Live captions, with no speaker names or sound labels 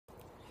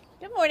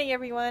Good morning,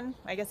 everyone.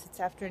 I guess it's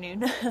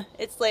afternoon.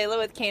 It's Layla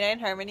with Canine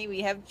Harmony.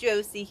 We have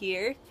Josie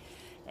here,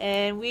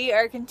 and we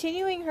are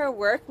continuing her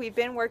work. We've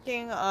been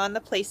working on the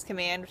place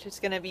command, which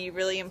is going to be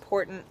really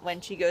important when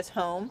she goes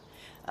home.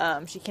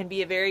 She can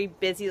be a very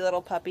busy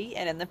little puppy,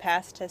 and in the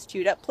past has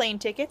chewed up plane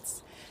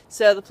tickets.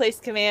 So the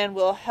place command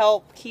will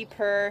help keep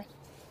her,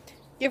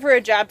 give her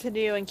a job to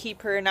do and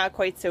keep her not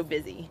quite so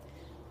busy.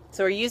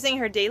 So we're using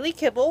her daily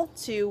kibble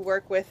to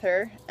work with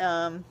her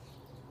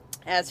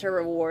as her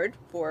reward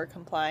for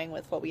complying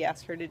with what we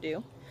ask her to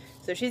do.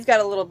 So she's got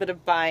a little bit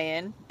of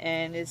buy-in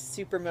and is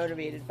super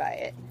motivated by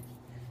it.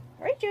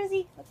 All right,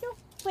 Josie, let's go.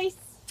 Place.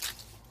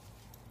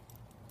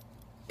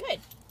 Good.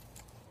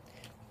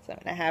 So I'm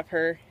going to have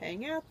her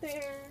hang out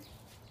there,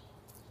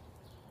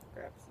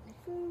 grab some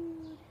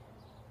food,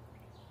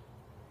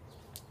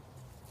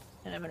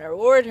 and I'm going to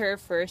reward her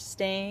for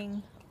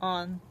staying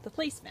on the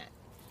placemat.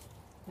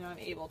 Now I'm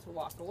able to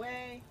walk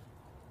away.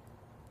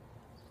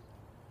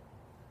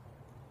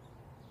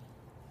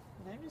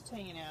 And I'm just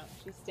hanging out.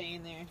 She's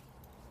staying there.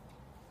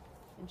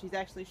 And she's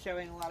actually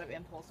showing a lot of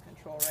impulse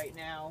control right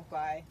now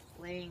by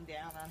laying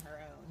down on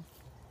her own.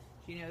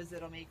 She knows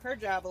it'll make her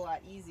job a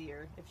lot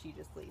easier if she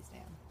just lays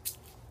down.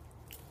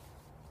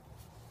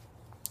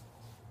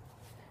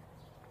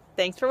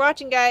 Thanks for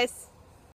watching, guys.